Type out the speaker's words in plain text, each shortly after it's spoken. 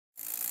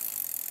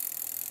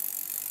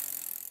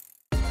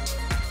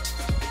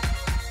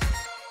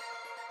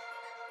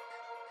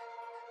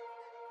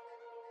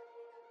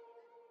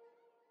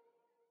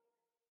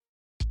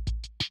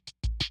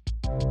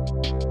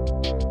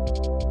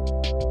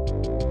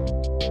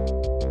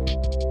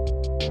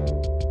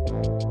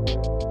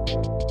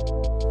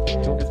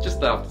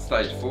just after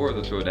stage 4 of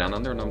the Tour Down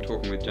Under, and I'm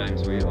talking with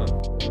James Whelan.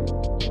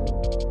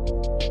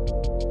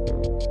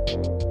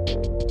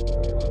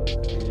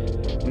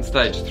 In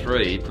stage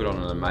 3, he put on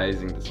an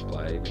amazing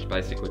display, which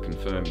basically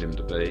confirmed him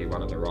to be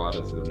one of the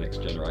riders of the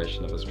next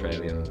generation of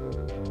Australian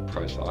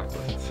pro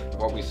cyclists.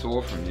 What we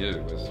saw from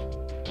you was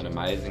an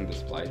amazing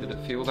display. Did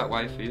it feel that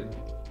way for you?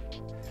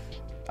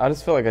 I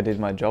just felt like I did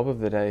my job of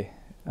the day.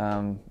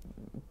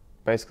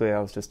 Basically, I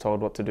was just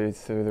told what to do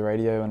through the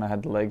radio, and I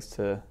had the legs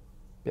to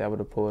be able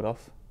to pull it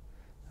off,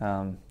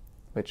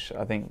 which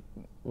I think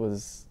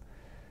was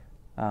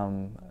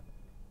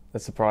a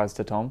surprise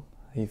to Tom.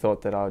 He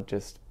thought that I would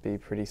just be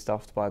pretty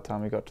stuffed by the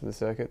time we got to the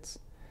circuits.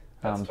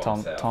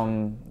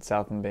 Tom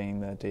Southam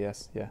being the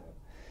DS, yeah.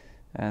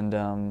 And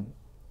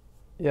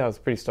yeah, I was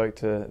pretty stoked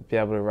to be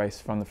able to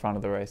race from the front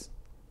of the race.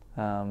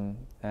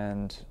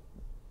 And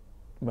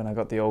when I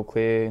got the all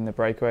clear in the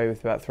breakaway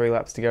with about 3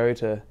 laps to go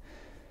to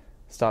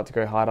start to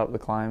go hard up the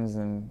climbs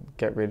and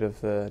get rid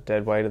of the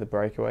dead weight of the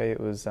breakaway, it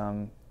was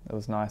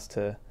nice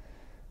to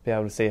be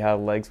able to see how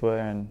the legs were,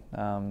 and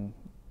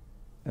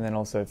then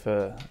also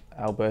for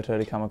Alberto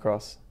to come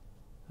across,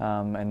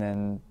 and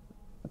then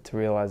to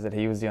realise that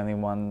he was the only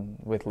one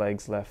with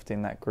legs left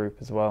in that group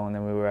as well, and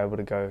then we were able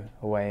to go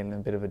away in a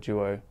bit of a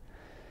duo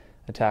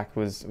attack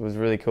was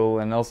really cool,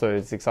 and also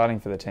it's exciting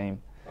for the team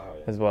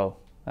as well.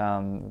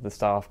 The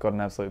staff got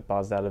an absolute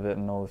buzz out of it,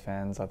 and all the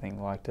fans, I think,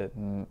 liked it,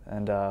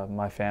 and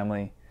my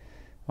family,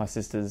 my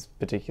sisters in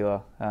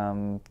particular,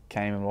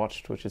 came and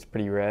watched, which is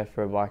pretty rare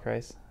for a bike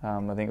race. I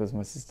think it was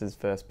my sister's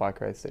first bike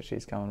race that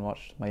she's come and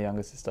watched, my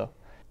younger sister.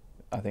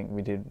 I think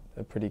we did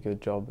a pretty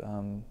good job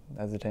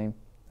as a team,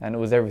 and it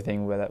was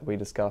everything that we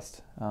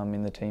discussed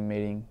in the team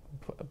meeting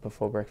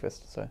before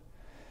breakfast, so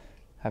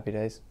happy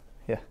days,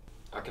 yeah.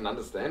 I can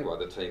understand why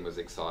the team was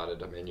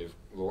excited. I mean, you've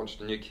launched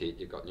a new kit,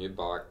 you've got new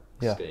bike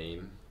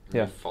scheme,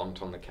 new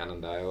font on the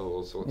Cannondale,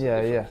 all sorts of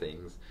different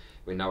things.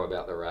 We know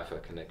about the Rafa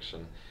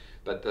connection,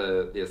 but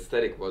the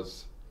aesthetic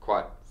was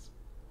quite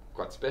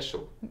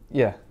special.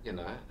 Yeah. You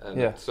know, and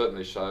it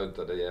certainly showed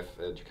that EF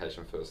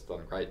Education First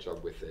done a great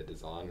job with their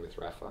design with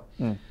Rafa.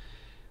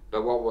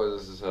 But what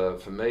was,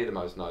 for me, the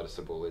most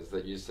noticeable is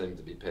that you seem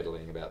to be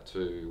pedalling about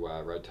 2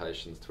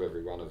 rotations to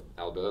every one of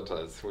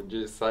Alberto's. Would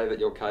you say that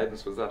your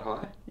cadence was that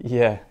high?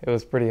 Yeah, it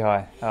was pretty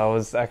high. I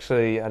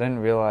didn't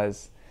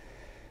realise,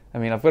 I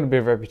mean, I've got a bit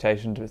of a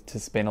reputation to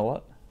spin a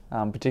lot,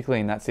 particularly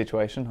in that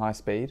situation, high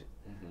speed.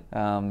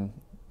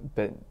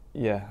 But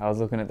yeah, I was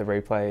looking at the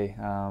replay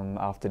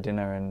after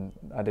dinner, and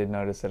I did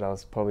notice that I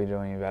was probably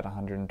doing about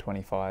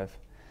 125.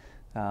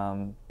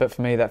 But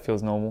for me, that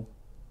feels normal.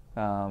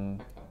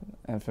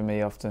 And for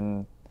me,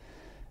 often,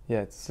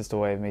 it's just a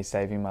way of me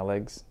saving my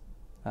legs.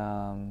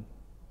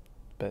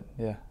 But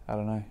yeah, I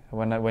don't know.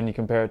 When you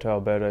compare it to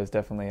Alberto's,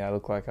 definitely I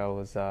look like I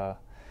was, I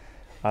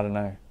don't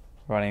know,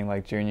 running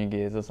like junior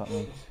gears or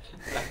something.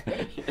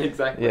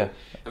 Exactly. Yeah.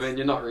 I mean,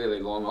 you're not really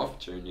long off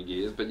junior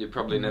gears, but you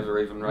probably never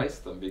even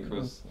raced them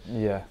because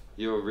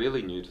you're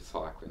really new to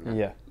cycling.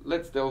 Yeah.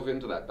 Let's delve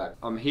into that back.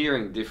 I'm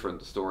hearing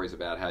different stories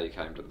about how you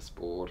came to the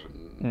sport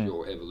and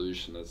your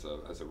evolution as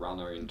a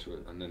runner into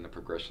it, and then the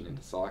progression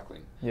into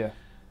cycling. Yeah.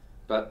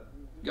 But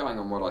going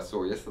on what I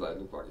saw yesterday, it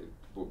looked like you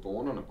were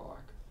born on a bike.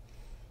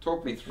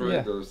 Talk me through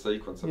the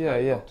sequence of how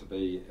you got to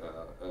be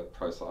a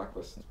pro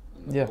cyclist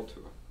in the World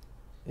Tour.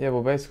 Yeah,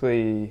 well,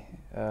 basically,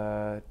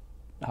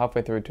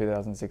 halfway through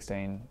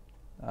 2016,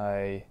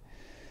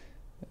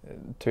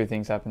 two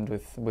things happened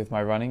with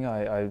my running.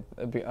 I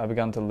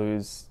began to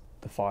lose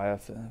the fire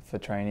for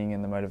training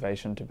and the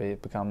motivation to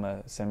become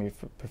a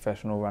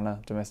semi-professional runner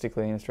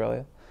domestically in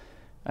Australia,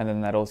 and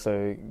then that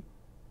also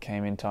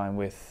came in time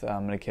with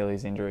an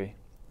Achilles injury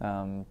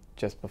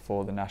just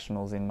before the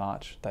Nationals in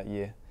March that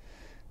year,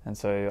 and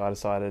so I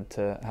decided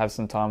to have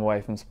some time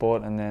away from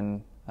sport, and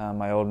then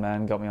my old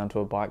man got me onto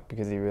a bike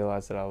because he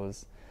realised that I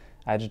was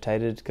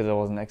agitated because I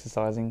wasn't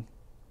exercising.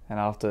 And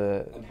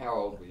And how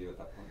old were you at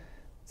that point?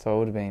 So I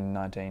would have been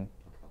 19.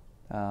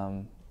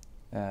 Okay.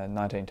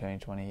 19, turning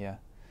 20, yeah.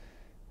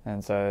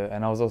 And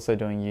I was also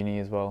doing uni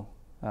as well.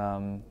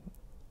 And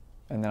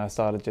then I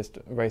started just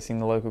racing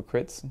the local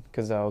crits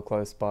because they were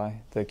close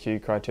by, the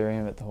Q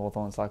Criterium at the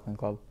Hawthorn Cycling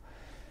Club.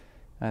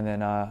 And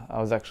then I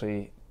was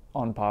actually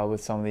on par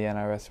with some of the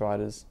NRS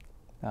riders.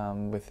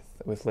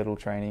 With little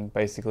training,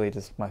 basically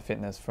just my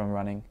fitness from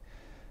running.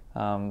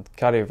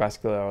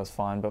 Cardiovascular I was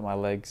fine, but my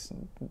legs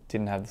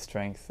didn't have the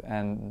strength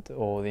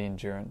or the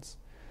endurance.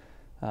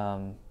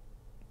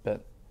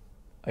 But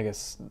I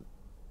guess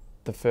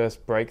the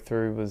first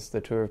breakthrough was the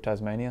Tour of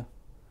Tasmania,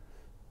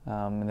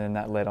 and then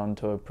that led on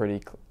to a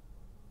pretty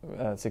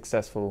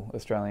successful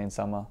Australian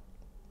summer,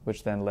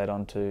 which then led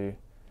on to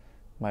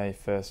my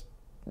first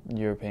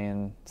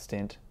European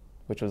stint,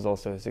 which was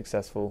also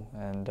successful,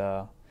 and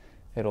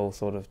it all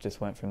sort of just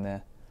went from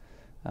there.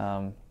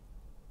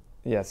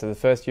 So the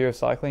first year of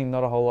cycling,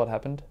 not a whole lot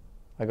happened.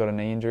 I got a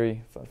knee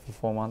injury for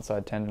 4 months. I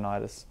had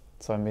tendonitis,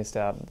 so I missed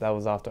out. That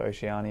was after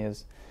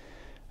Oceanias.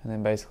 And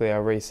then basically I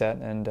reset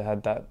and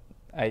had that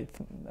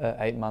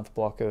 8-month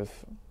block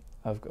of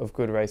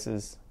good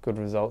races, good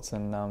results,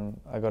 and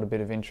I got a bit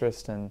of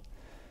interest, and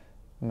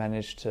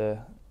managed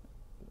to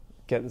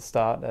get the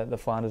start at the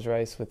Flanders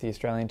race with the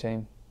Australian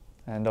team,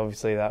 and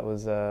obviously that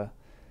was a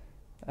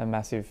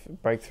massive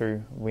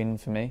breakthrough win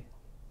for me,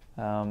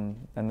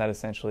 and that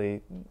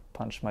essentially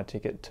punched my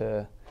ticket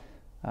to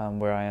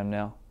where I am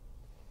now.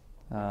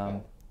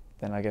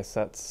 Then I guess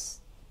that's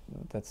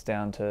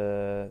down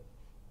to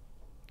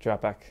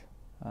Drapac,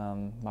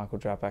 Michael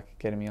Drapac,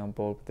 getting me on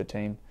board with the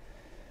team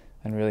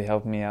and really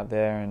helping me out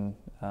there, and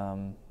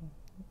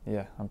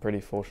yeah, I'm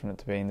pretty fortunate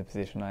to be in the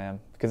position I am,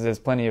 because there's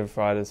plenty of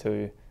riders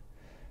who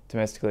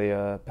domestically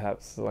are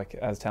perhaps like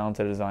as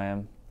talented as I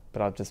am,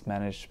 but I've just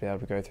managed to be able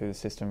to go through the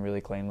system really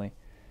cleanly,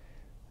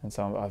 and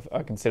so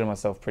I consider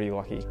myself pretty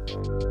lucky.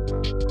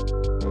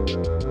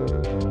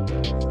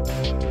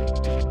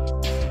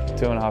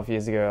 2.5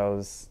 years ago I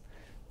was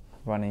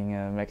running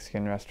a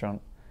Mexican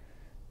restaurant,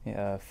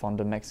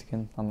 Fonda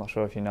Mexican, I'm not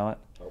sure if you know it,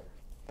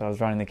 but I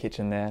was running the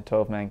kitchen there,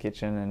 12-man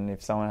kitchen, and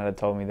if someone had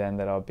told me then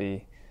that I'd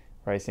be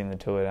racing the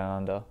Tour Down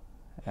Under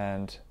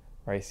and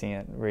racing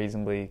it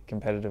reasonably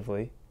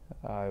competitively,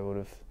 I would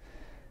have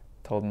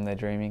told them they're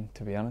dreaming,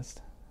 to be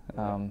honest.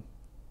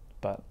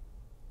 But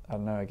I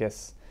don't know, I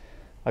guess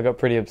I got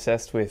pretty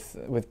obsessed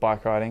with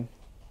bike riding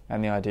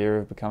and the idea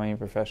of becoming a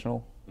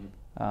professional.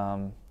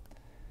 And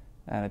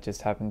it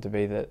just happened to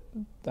be that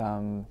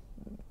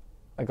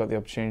I got the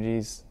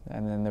opportunities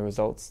and then the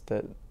results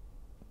that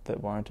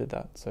warranted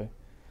that. So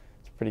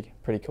it's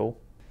pretty cool.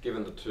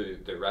 Given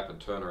the rapid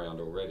turnaround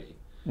already,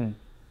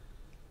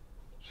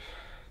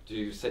 do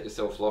you set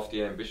yourself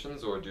lofty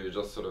ambitions, or do you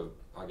just sort of,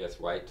 I guess,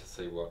 wait to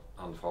see what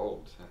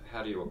unfolds?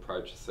 How do you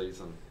approach a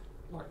season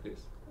like this?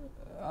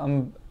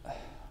 I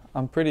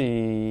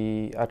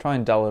try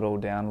and dull it all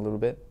down a little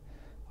bit.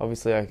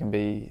 Obviously I can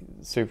be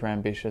super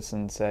ambitious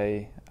and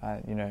say,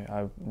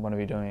 I want to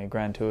be doing a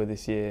Grand Tour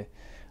this year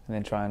and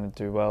then trying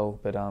to do well,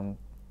 but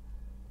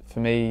for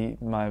me,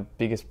 my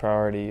biggest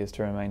priority is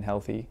to remain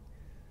healthy,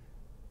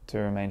 to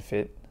remain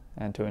fit,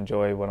 and to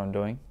enjoy what I'm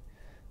doing,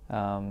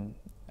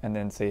 and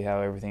then see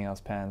how everything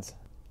else pans.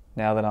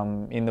 Now that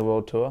I'm in the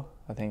World Tour,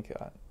 I think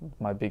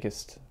my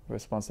biggest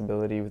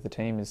responsibility with the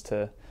team is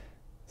to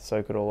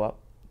soak it all up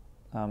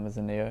as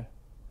a neo,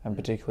 and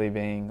particularly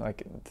being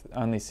like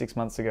only 6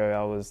 months ago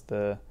I was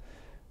the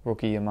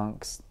rookie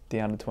amongst the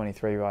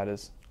under-23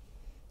 riders,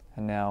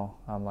 and now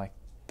I'm like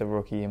the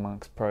rookie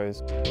amongst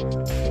pros.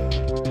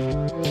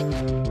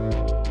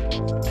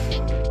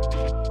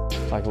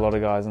 Like a lot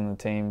of guys on the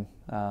team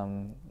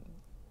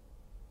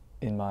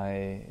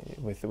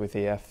with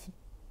EF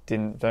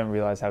don't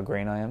realise how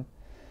green I am.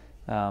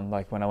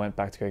 Like when I went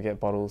back to go get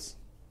bottles,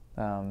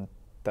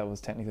 that was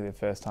technically the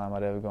first time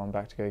I'd ever gone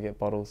back to go get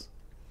bottles.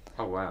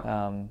 Oh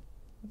wow.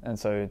 And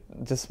so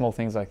just small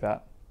things like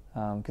that,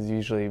 because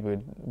usually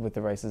with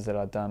the races that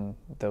I'd done,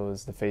 there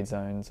was the feed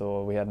zones,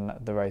 or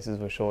the races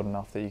were short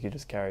enough that you could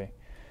just carry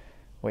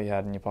what you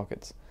had in your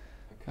pockets.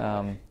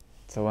 Okay.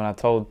 So when I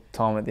told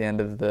Tom at the end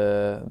of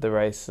the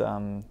race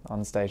on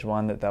stage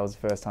 1 that was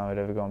the first time I'd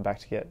ever gone back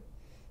to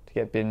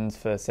get bins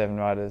for 7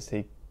 riders,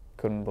 he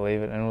couldn't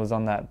believe it, and it was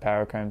on that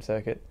Parachrome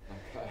circuit,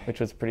 which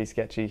was pretty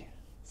sketchy.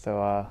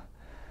 So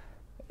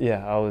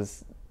yeah, I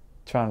was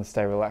trying to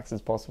stay relaxed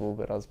as possible,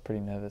 but I was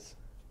pretty nervous.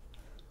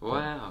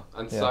 Wow.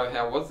 And so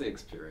how was the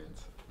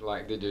experience?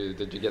 Like, did you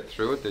get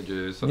through it? Did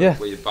you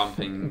were you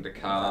bumping the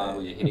car?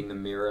 Were you hitting the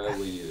mirror?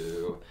 Were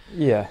you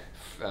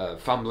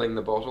fumbling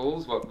the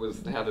bottles?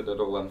 How did it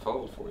all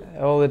unfold for you?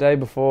 Well, the day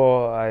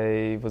before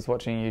I was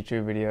watching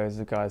YouTube videos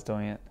of guys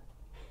doing it.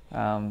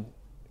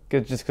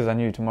 Just because I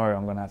knew tomorrow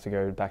I'm going to have to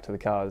go back to the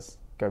cars,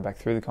 go back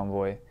through the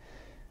convoy.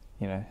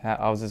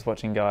 I was just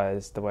watching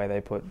guys, the way they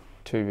put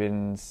 2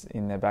 bins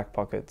in their back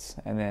pockets,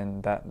 and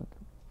then that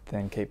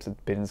keeps the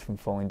bins from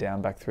falling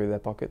down back through their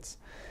pockets.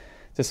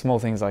 Just small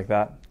things like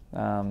that.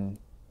 And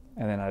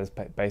then I just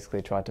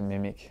basically tried to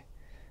mimic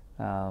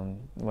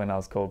when I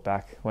was called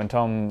back. When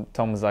Tom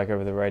was like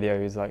over the radio,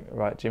 he was like,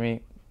 "Right,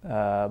 Jimmy,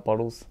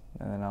 bottles."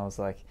 And then I was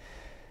like,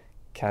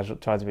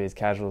 tried to be as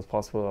casual as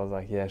possible. I was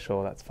like, "Yeah,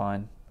 sure, that's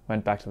fine."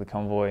 Went back to the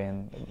convoy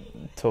and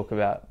talk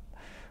about,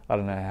 I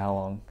don't know how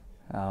long.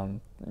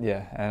 And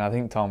I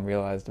think Tom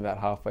realised about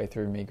halfway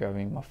through me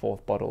grabbing my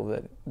 4th bottle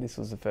that this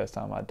was the first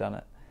time I'd done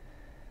it.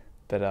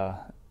 But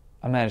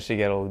I managed to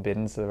get all the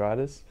bins to the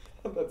riders.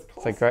 That's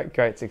cool. It's a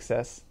great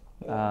success.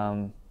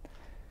 And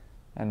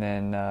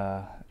then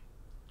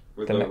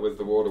was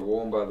the water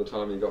warm by the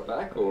time you got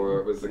back,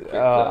 or was it a quick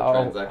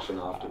transaction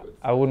afterwards?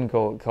 I wouldn't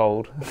call it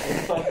cold.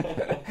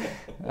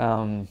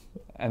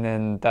 And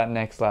then that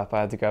next lap I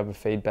had to grab a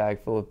feed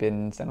bag full of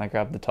bins, and I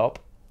grabbed the top,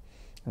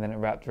 and then it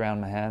wrapped around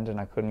my hand and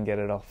I couldn't get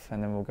it off,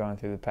 and then we're going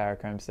through the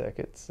Parachrome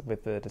circuits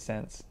with the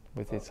descents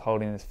with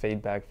holding this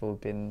feed bag full of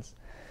bins.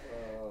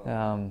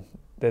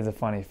 There's a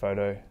funny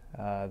photo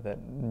that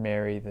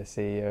Mary, the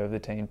CEO of the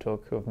team,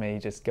 took of me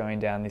just going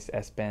down this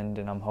S-bend,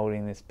 and I'm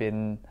holding this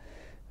bin,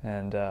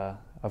 and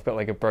I've got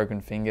like a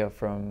broken finger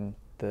from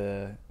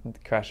the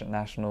crash at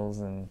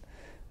Nationals and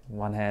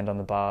one hand on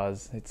the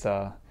bars.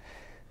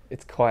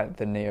 It's quite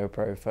the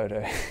neo-pro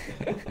photo.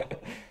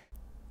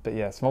 But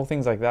yeah, small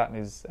things like that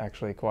is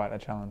actually quite a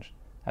challenge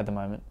at the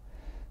moment.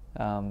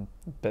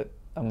 but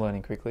I'm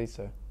learning quickly,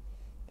 so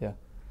yeah.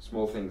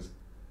 Small things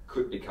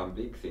could become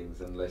big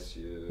things unless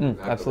you have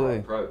absolutely.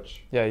 the right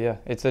approach. Yeah.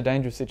 It's a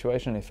dangerous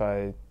situation if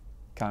I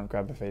can't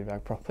grab the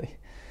feedback properly.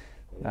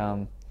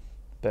 Yeah.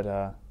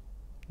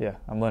 Yeah,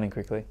 I'm learning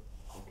quickly.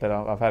 Okay. But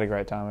I've had a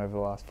great time over the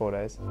last 4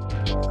 days.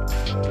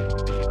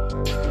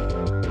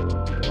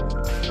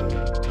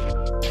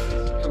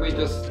 Can we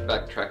just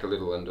backtrack a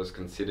little and just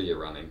consider your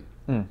running?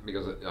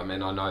 Because I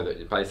mean, I know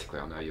that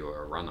I know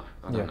you're a runner.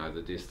 I don't know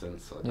the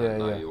distance. I don't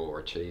know your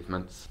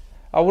achievements.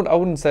 I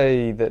wouldn't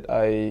say that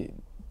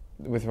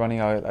with running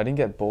I didn't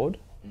get bored,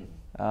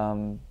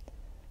 but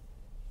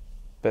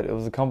it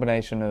was a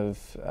combination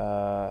of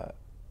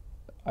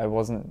I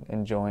wasn't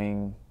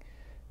enjoying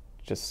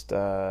just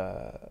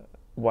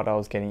what I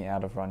was getting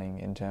out of running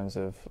in terms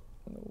of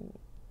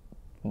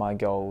my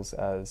goals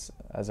as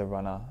a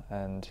runner,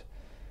 and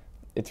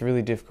it's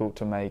really difficult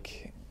to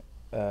make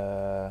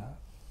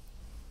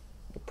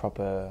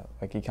proper,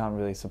 like, you can't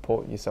really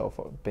support yourself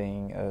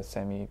being a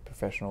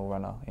semi-professional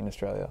runner in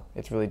Australia.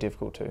 It's really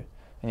difficult to, and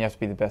you have to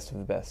be the best of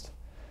the best.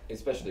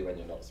 Especially when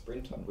you're not a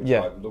sprinter, which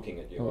I'm looking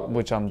at you.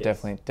 Which I'm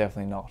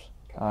definitely not.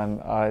 Okay.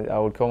 I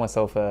would call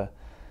myself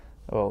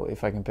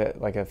if I compare,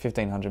 like a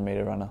 1500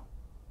 metre runner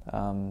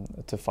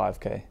to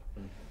 5k,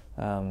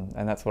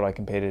 and that's what I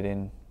competed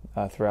in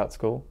throughout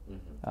school.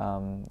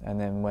 And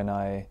then when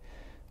I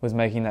was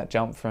making that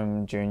jump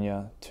from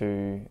junior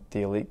to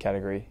the elite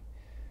category,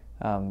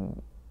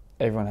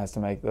 everyone has to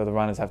the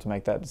runners have to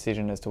make that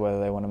decision as to whether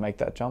they want to make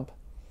that jump.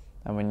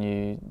 And when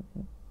you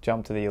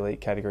jump to the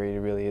elite category, it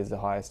really is the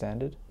highest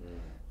standard.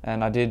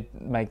 And I did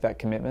make that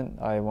commitment.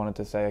 I wanted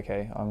to say,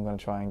 okay, I'm going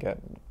to try and get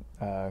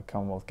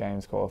Commonwealth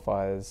Games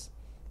qualifiers,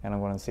 and I'm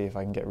going to see if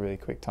I can get really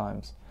quick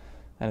times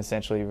and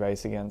essentially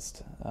race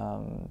against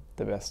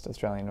the best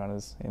Australian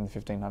runners in the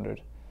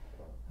 1500.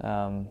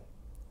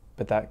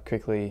 But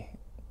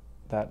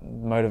that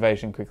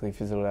motivation quickly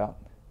fizzled out,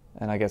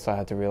 and I guess I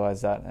had to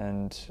realise that.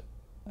 And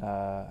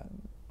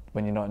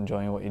when you're not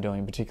enjoying what you're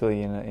doing,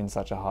 particularly in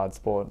such a hard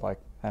sport,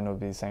 and it would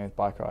be the same with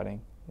bike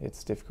riding,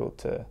 it's difficult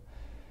to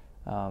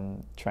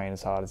train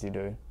as hard as you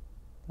do.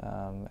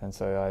 And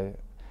so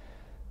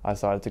I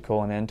decided to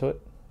call an end to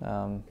it,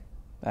 and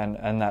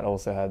that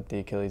also had the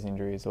Achilles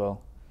injury as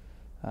well.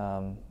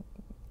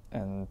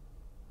 And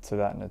so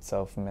that in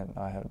itself meant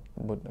I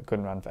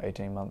couldn't run for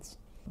 18 months.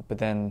 But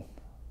then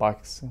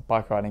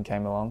bike riding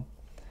came along,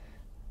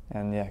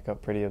 and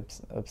got pretty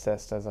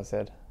obsessed, as I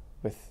said,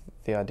 with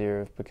the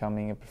idea of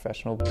becoming a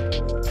professional.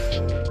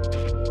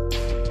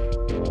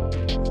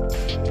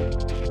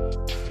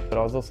 But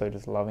I was also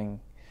just loving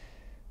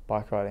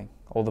bike riding,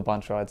 all the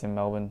bunch rides in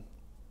Melbourne,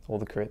 all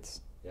the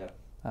crits.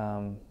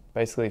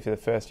 Basically, for the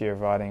first year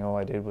of riding, all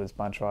I did was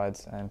bunch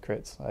rides and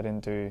crits. I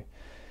didn't do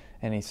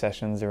any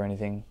sessions or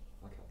anything.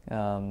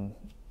 Okay.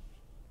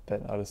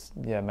 But I just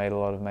made a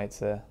lot of mates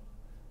there,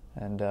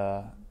 and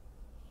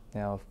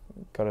now I've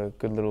got a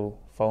good little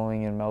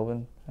following in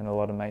Melbourne and a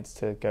lot of mates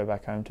to go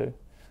back home to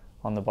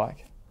on the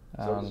bike.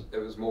 So it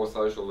was more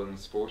social than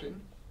sporting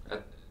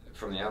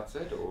from the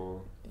outset,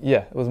 or?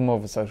 Yeah, it was more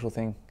of a social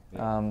thing,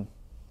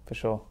 for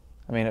sure.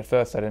 I mean, at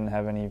first I didn't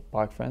have any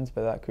bike friends,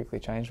 but that quickly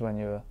changed when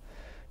you were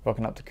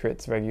rocking up to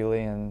crits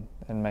regularly and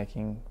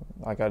making,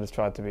 I just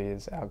tried to be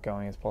as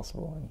outgoing as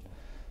possible.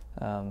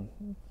 And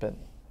but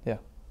yeah,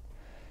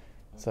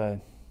 so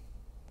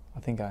I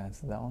think I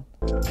answered that one.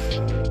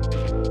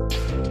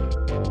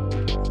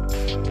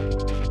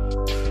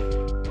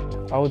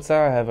 I would say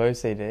I have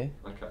OCD.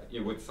 Okay,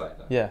 you would say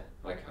that? Yeah.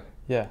 Okay.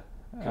 Yeah.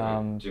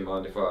 Do you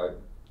mind if I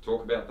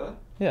talk about that?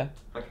 Yeah.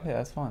 Okay. Yeah,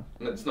 that's fine.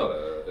 And it's not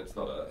a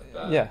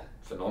bad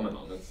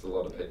phenomenon. It's a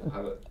lot of people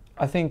have it.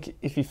 I think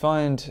if you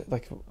find,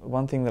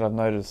 one thing that I've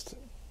noticed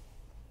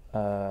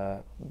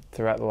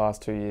throughout the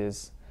last 2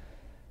 years,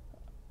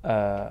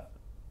 I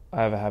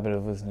have a habit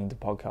of listening to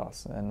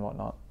podcasts and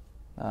whatnot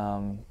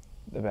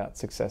about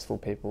successful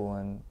people,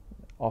 and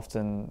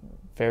often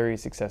very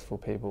successful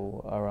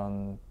people are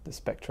on the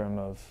spectrum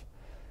of,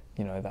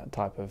 that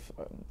type of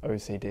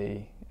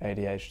OCD,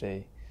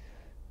 ADHD.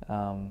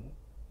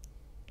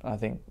 I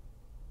think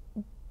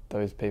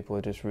those people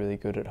are just really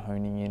good at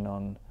honing in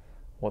on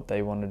what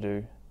they want to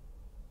do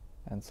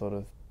and sort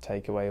of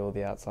take away all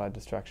the outside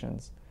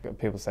distractions.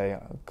 People say,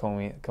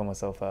 call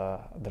myself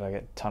that I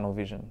get tunnel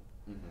vision.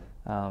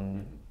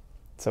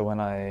 So when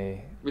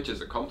which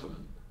is a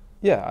compliment.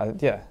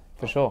 Yeah,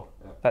 for sure.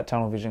 Yeah. That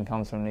tunnel vision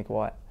comes from Nick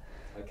White.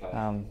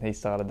 Okay. He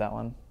started that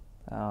one,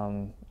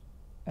 and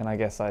I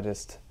guess I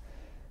just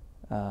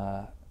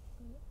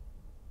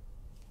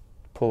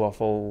pull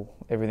off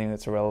everything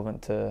that's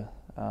irrelevant to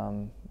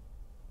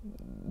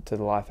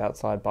the life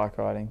outside bike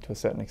riding to a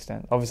certain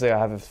extent. Obviously, I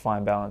have a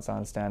fine balance. I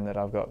understand that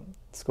I've got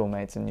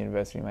schoolmates and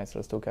university mates that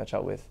I still catch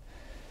up with,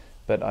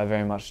 but I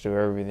very much do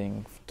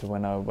everything to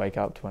when I wake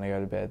up to when I go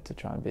to bed to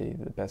try and be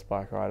the best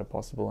bike rider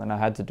possible. And I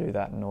had to do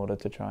that in order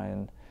to try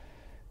and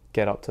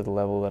get up to the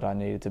level that I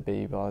needed to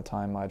be by the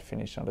time I'd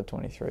finished under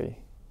 23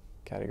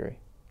 category.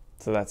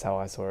 So that's how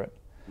I saw it.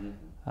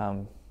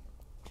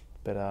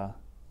 But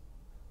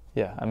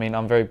yeah, I mean,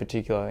 I'm very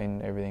particular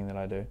in everything that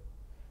I do,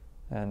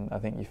 and I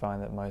think you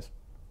find that most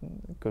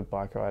good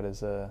bike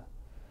riders are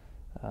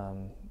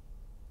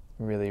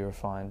really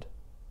refined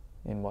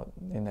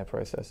in their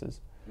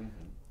processes,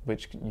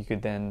 which you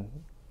could then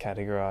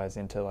categorize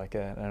into like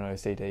an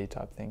OCD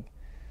type thing.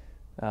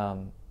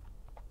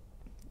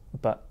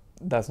 But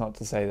that's not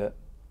to say that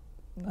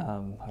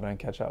I don't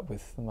catch up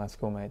with my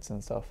schoolmates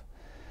and stuff.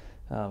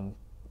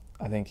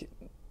 I think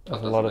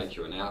that doesn't make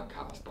you an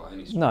outcast by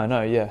any stretch.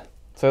 No, yeah.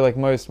 So like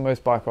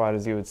most bike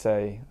riders, you would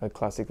say, are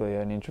classically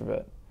an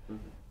introvert.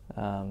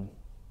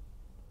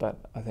 But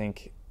I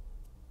think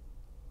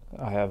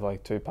I have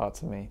like two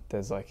parts of me.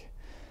 There's like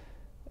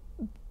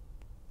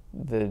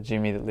the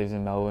Jimmy that lives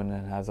in Melbourne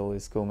and has all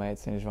his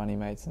schoolmates and his running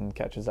mates and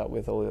catches up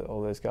with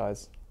all those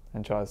guys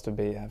and tries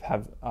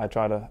to I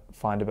try to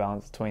find a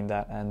balance between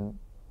that and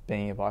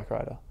being a bike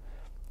rider,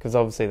 because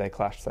obviously they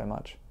clash so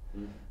much.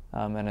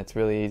 And it's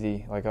really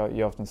easy, like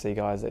you often see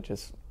guys that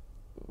just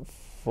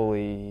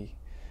fully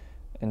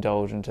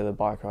indulge into the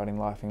bike riding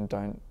life and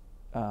don't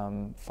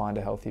find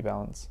a healthy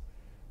balance,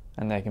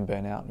 and they can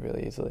burn out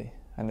really easily.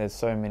 And there's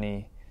so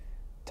many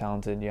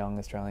talented young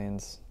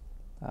Australians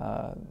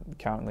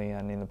currently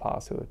and in the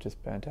past who have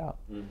just burnt out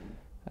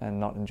and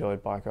not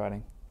enjoyed bike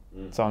riding.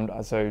 So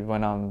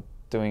when I'm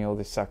doing all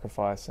this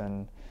sacrifice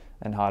and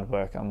hard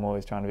work, I'm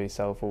always trying to be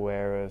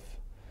self-aware of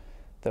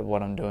that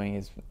what I'm doing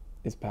is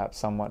perhaps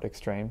somewhat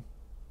extreme,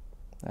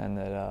 and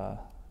that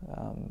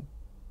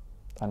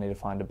I need to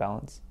find a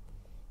balance.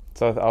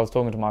 So I was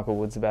talking to Michael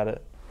Woods about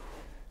it,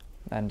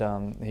 and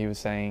he was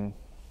saying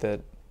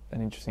that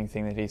an interesting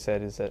thing that he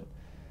said is that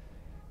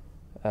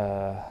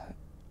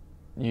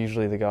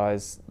usually the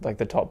guys, like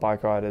the top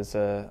bike riders,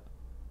 are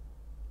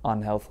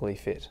unhealthily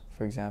fit,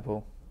 for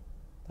example,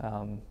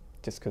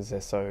 just because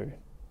they're so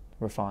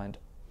refined.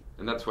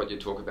 And that's what you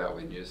talk about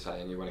when you're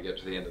saying you want to get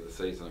to the end of the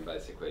season and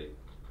basically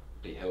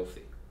be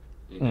healthy.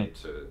 You need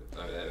to...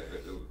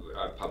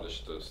 I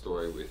published a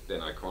story with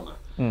Ben O'Connor,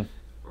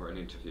 or an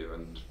interview,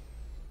 and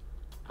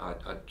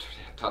I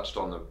touched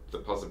on the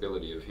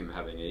possibility of him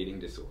having eating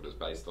disorders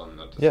based on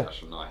the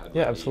discussion I had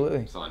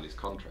when he signed his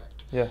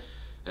contract. Yeah.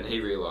 And he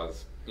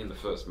realised in the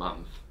first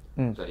month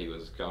that he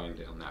was going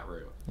down that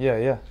route.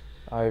 Yeah.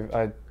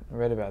 I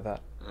read about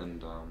that.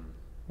 And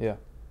yeah.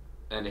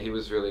 And he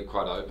was really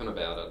quite open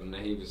about it, and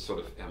he was sort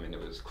of, I mean, it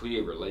was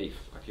clear relief.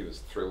 Like, he was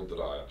thrilled that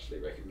I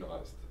actually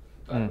recognised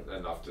that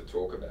enough to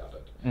talk about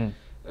it.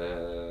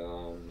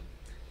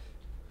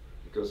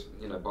 Because,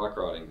 you know, bike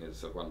riding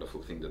is a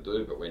wonderful thing to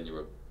do, but when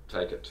you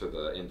take it to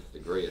the nth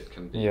degree, it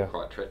can be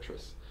quite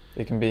treacherous.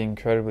 It can be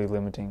incredibly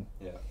limiting.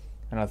 Yeah.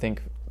 And I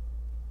think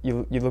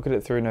you look at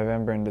it through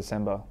November and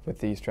December with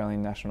the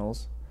Australian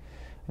nationals,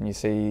 and you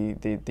see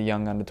the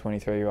young under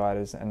 23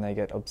 riders, and they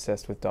get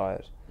obsessed with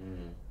diet.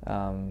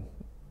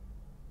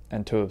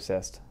 And too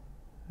obsessed,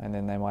 and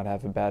then they might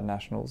have a bad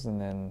nationals,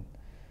 and then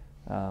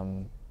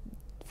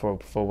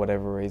for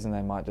whatever reason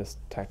they might just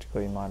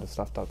tactically have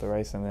stuffed up the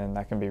race, and then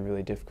that can be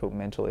really difficult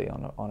mentally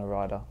on a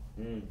rider,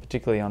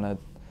 particularly on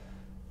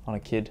a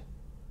kid.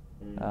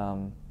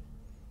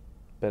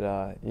 But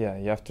yeah,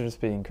 you have to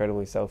just be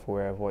incredibly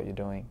self-aware of what you're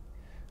doing,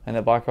 and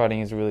that bike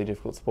riding is a really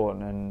difficult sport,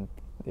 and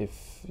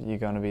if you're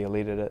going to be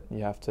elite at it,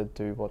 you have to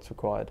do what's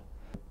required.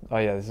 Oh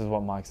yeah, this is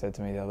what Mike said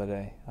to me the other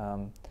day.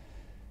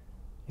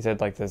 He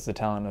said, like, there's the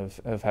talent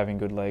of having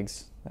good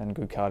legs and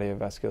good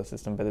cardiovascular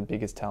system, but the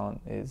biggest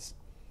talent is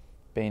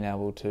being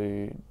able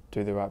to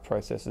do the right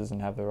processes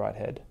and have the right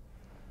head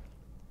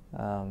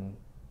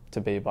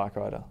to be a bike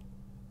rider.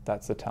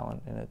 That's the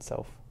talent in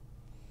itself.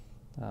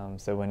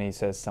 So when he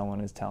says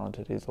someone is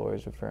talented, he's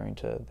always referring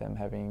to them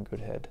having a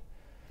good head.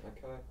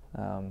 Okay.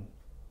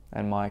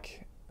 And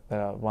Mike,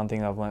 one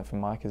thing I've learnt from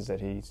Mike is that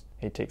he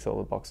ticks all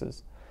the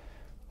boxes.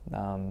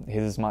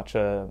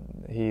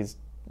 He's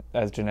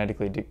as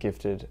genetically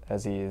gifted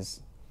as he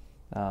is,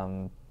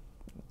 I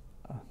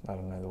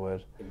don't know the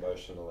word.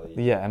 Emotionally.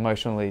 Yeah,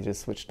 emotionally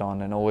just switched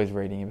on and always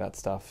reading about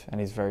stuff, and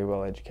he's very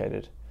well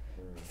educated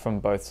from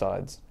both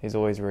sides. He's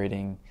always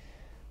reading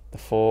the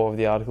for of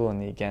the article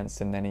and the against,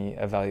 and then he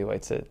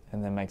evaluates it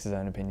and then makes his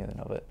own opinion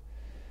of it.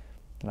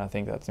 And I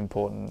think that's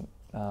important,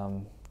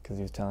 because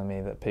he was telling me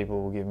that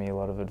people will give me a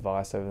lot of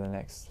advice over the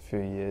next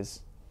few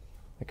years,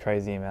 the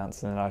crazy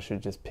amounts, and then I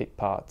should just pick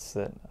parts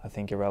that I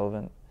think are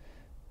relevant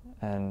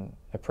and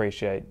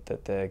appreciate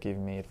that they're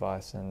giving me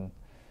advice, and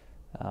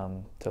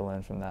to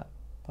learn from that.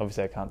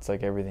 Obviously I can't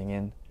take everything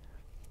in,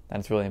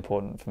 and it's really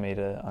important for me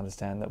to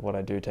understand that what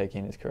I do take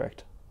in is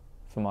correct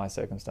for my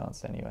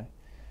circumstance anyway,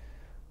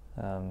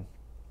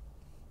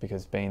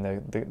 because being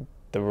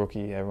the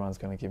rookie, everyone's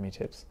going to give me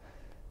tips,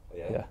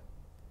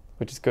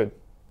 which is good,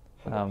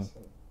 and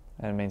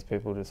it means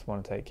people just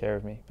want to take care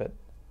of me, but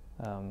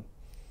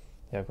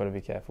I've got to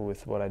be careful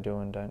with what I do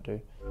and don't do.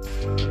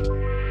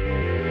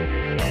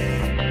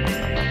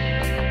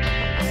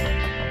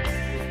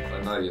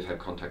 I know you've had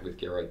contact with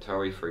Gero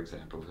Towie, for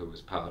example, who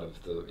was part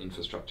of the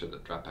infrastructure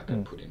that Drapac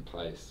had put in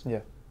place.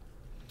 Yeah.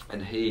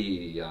 And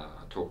he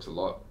talks a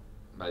lot.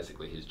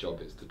 Basically, his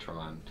job is to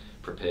try and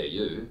prepare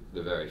you,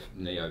 the very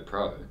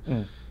neo-pro,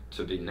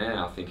 to be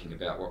now thinking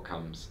about what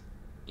comes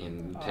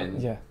in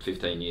 10,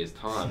 15 years'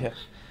 time.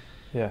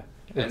 Yeah.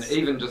 And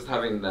even just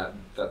having that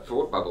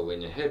thought bubble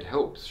in your head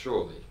helps,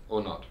 surely,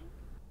 or not?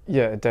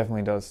 Yeah, it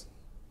definitely does.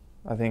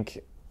 I think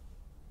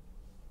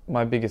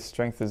my biggest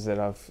strength is that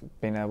I've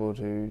been able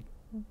to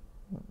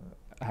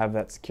have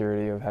that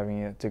security of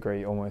having a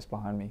degree almost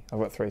behind me. I've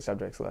got 3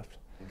 subjects left.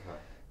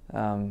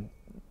 Okay.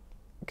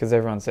 Because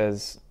everyone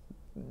says,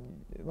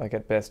 like,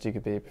 at best you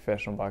could be a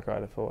professional bike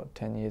rider for what,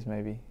 10 years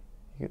maybe.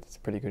 It's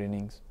pretty good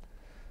innings.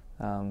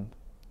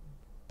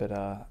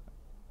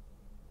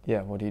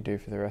 Yeah, what do you do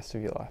for the rest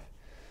of your life?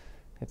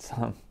 It's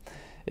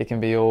it can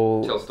be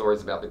all... Tell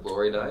stories about the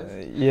glory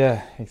days.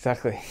 Yeah,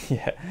 exactly.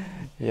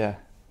 Yeah.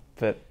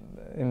 But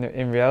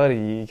in reality,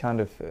 you kind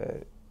of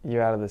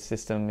you're out of the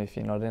system if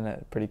you're not in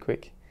it pretty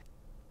quick.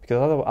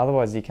 Because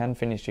otherwise you can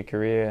finish your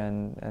career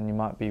and you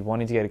might be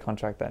wanting to get a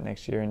contract that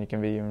next year, and you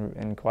can be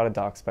in quite a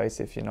dark space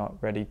if you're not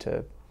ready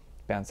to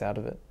bounce out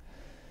of it.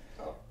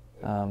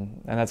 And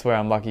that's where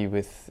I'm lucky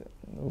with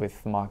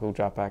Michael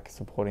Drapak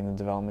supporting the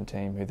development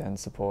team, who then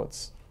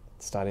supports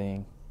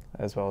studying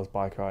as well as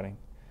bike riding.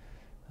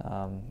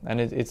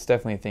 And it's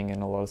definitely a thing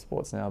in a lot of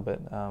sports now, but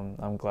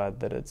I'm glad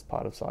that it's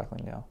part of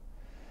cycling now.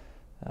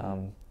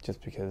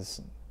 Just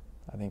because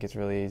I think it's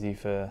really easy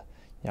for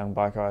young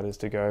bike riders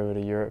to go over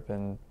to Europe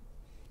and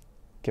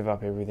give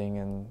up everything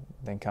and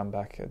then come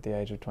back at the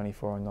age of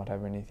 24 and not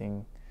have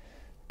anything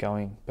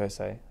going per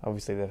se.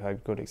 Obviously they've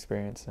had good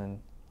experience and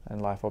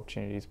life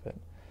opportunities, but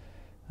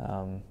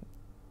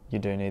you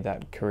do need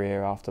that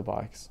career after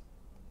bikes.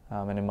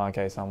 And in my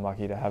case, I'm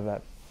lucky to have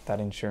that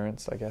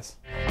insurance, I guess.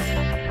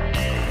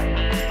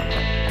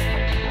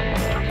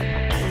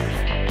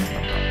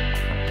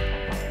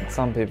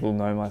 Some people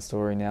know my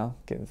story now,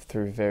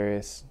 through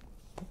various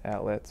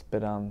outlets,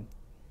 but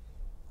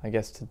I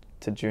guess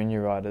to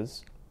junior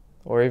riders,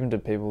 or even to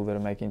people that are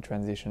making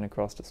transition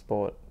across to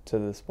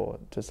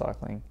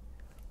cycling,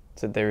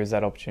 so there is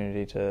that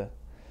opportunity to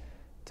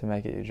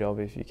make it your job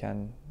if you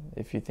can,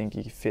 if you think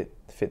you fit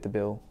the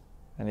bill,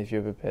 and if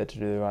you're prepared to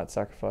do the right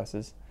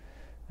sacrifices,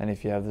 and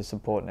if you have the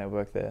support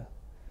network there.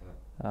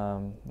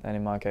 And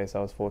in my case,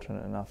 I was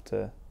fortunate enough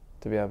to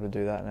be able to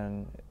do that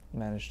and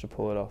manage to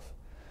pull it off.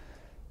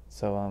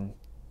 So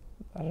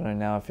I don't know,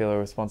 now I feel a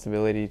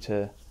responsibility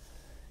to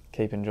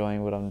keep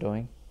enjoying what I'm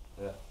doing.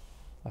 Yeah.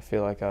 I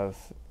feel like I've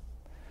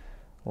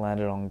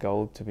landed on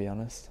gold, to be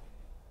honest.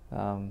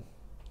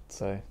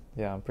 So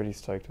yeah, I'm pretty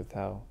stoked with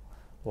how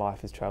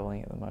life is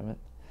travelling at the moment.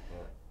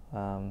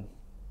 Yeah.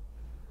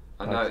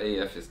 I know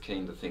EF is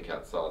keen to think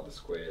outside the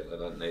square. They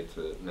don't need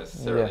to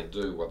necessarily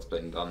do what's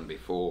been done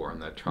before,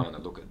 and they're trying to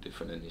look at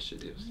different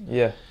initiatives.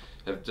 Yeah.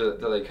 Do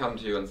they come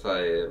to you and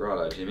say,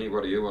 righto Jimmy,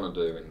 what do you want to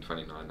do in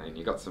 2019?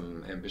 You got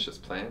some ambitious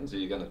plans? Are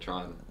you going to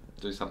try and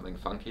do something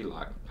funky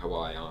like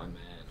Hawaii Ironman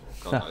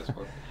or God knows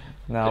what?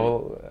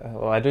 No,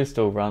 well, I do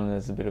still run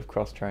as a bit of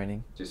cross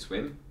training. Do you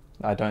swim?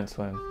 I don't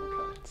swim.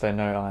 Okay. So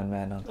no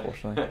Ironman,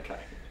 unfortunately. Okay.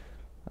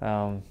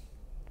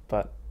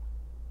 But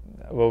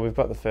well, we've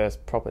got the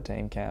first proper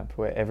team camp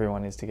where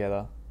everyone is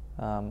together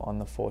on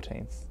the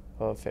 14th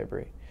of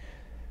February,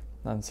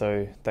 and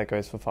so that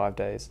goes for 5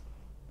 days,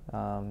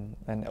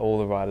 and all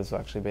the riders will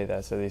actually be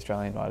there. So the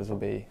Australian riders will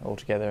be all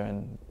together,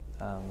 and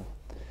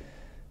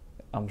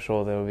I'm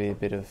sure there will be a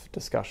bit of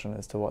discussion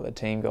as to what the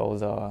team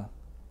goals are,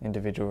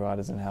 individual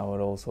riders, and how it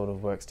all sort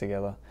of works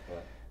together.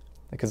 Right.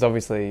 Because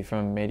obviously from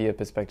a media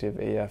perspective,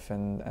 EF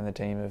and the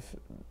team have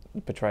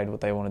portrayed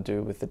what they want to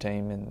do with the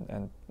team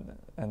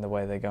and the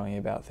way they're going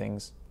about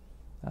things,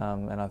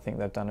 and I think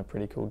they've done a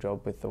pretty cool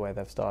job with the way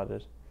they've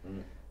started.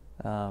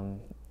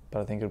 But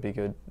I think it'll be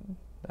good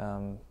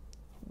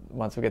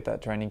once we get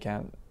that training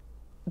camp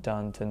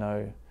done to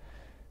know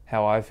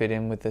how I fit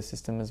in with the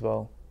system as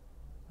well,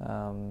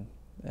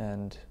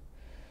 and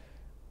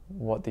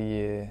what the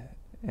year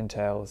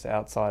entails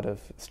outside of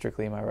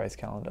strictly my race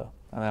calendar.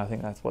 And I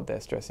think that's what they're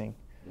stressing.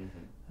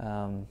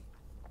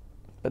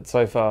 But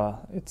so far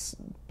it's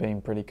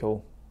been pretty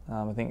cool.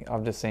 I think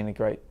I've just seen a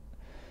great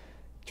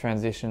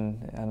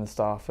transition, and the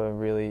staff are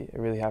really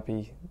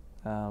happy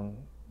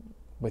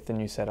with the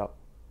new setup.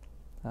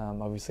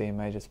 Obviously a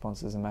major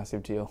sponsor is a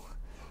massive deal,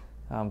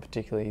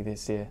 particularly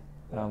this year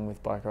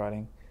with bike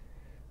riding.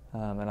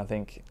 And I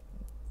think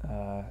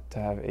to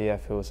have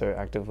EF, who are so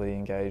actively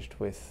engaged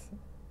with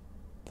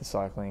the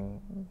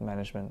cycling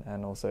management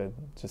and also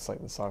just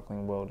like the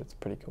cycling world, it's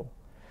pretty cool.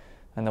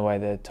 And the way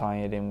they're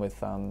tying it in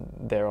with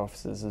their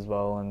offices as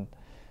well, and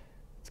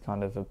it's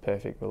kind of a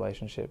perfect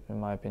relationship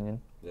in my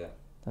opinion. Yeah.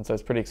 And so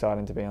it's pretty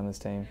exciting to be on this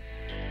team.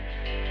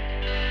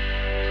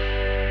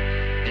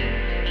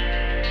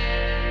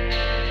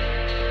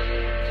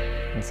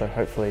 And so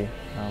hopefully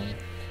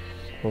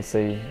we'll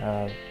see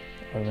I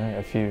don't know,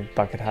 a few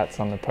bucket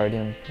hats on the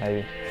podium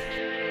maybe.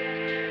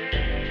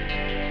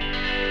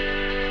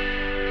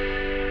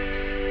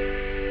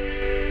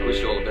 I wish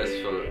you all the best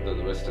for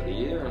the rest of the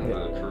year and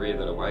the career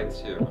that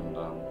awaits you, and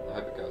I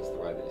hope it goes the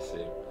way that you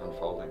see it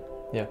unfolding.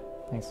 Yeah,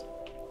 thanks.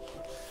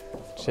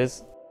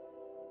 Cheers.